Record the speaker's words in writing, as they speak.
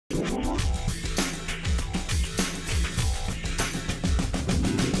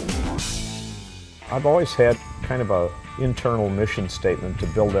I've always had kind of a internal mission statement to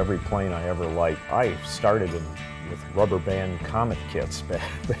build every plane I ever liked. I started with rubber band Comet kits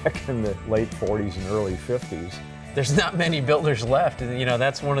back in the late 40s and early 50s. There's not many builders left. You know,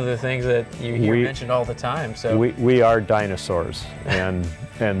 that's one of the things that you hear mentioned all the time. So we are dinosaurs, and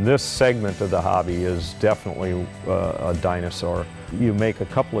this segment of the hobby is definitely a dinosaur. You make a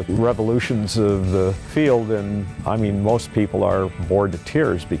couple of revolutions of the field, and I mean, most people are bored to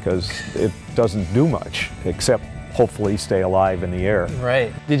tears because it doesn't do much except hopefully stay alive in the air.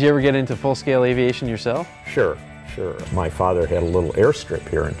 Right. Did you ever get into full-scale aviation yourself? Sure. My father had a little airstrip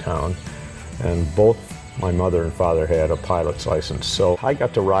here in town, and both my mother and father had a pilot's license, so I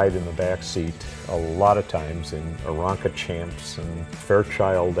got to ride in the back seat a lot of times in Aranca Champs and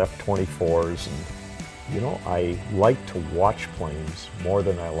Fairchild F-24s, and you know, I liked to watch planes more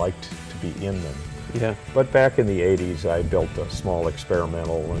than I liked to be in them. Yeah. But back in the 80s, I built a small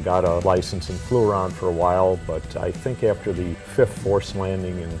experimental and got a license and flew around for a while, but I think after the 5th force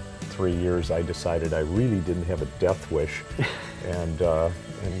landing in 3 years, I decided I really didn't have a death wish, and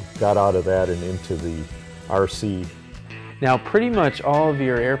got out of that and into the RC. Now, pretty much all of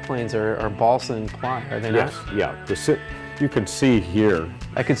your airplanes are balsa and ply, are they not? Yes, yeah. You can see here.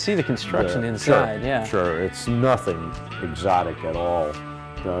 I could see the construction inside, sure, yeah. Sure, it's nothing exotic at all.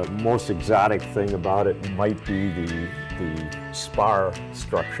 The most exotic thing about it might be the spar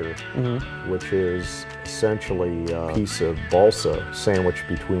structure, which is essentially a piece of balsa sandwiched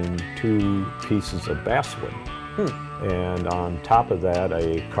between two pieces of basswood. And on top of that,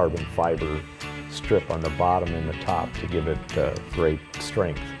 a carbon fiber strip on the bottom and the top to give it great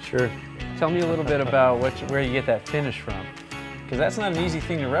strength. Sure. Tell me a little bit about where you get that finish from, because that's not an easy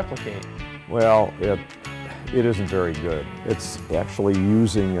thing to replicate. Well, it isn't very good. It's actually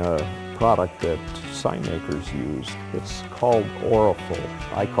using a product that sign makers use. It's called Orafol.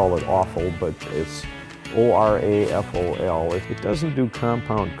 I call it awful, but it's O-R-A-F-O-L. It doesn't do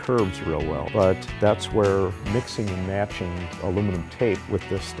compound curves real well, but that's where mixing and matching aluminum tape with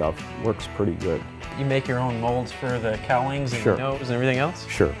this stuff works pretty good. You make your own molds for the cowlings and nose and everything else?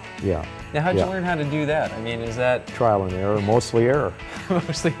 Sure, yeah. Now, how'd you learn how to do that? I mean, is that... Trial and error, mostly error.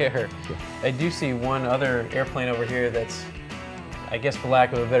 Mostly error. Yeah. I do see one other airplane over here that's, I guess for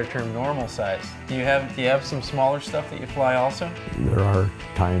lack of a better term, normal size. Do you have some smaller stuff that you fly also? There are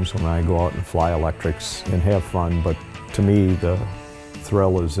times when I go out and fly electrics and have fun, but to me the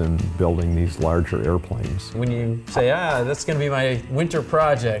thrill is in building these larger airplanes. When you say, that's going to be my winter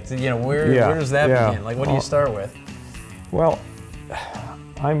project, you know, where does that begin? Like, what do you start with? Well,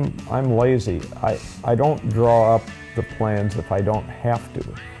 I'm lazy. I don't draw up the plans if I don't have to.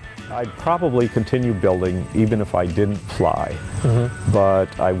 I'd probably continue building even if I didn't fly, but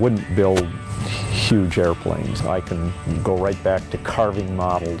I wouldn't build huge airplanes. I can go right back to carving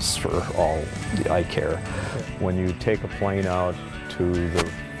models for all I care. When you take a plane out to the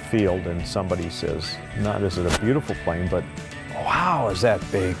field and somebody says, not is it a beautiful plane, but wow, is that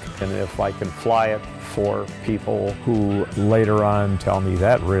big? And if I can fly it for people who later on tell me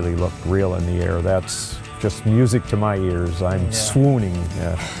that really looked real in the air, that's just music to my ears. I'm swooning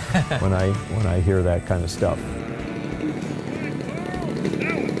when I hear that kind of stuff.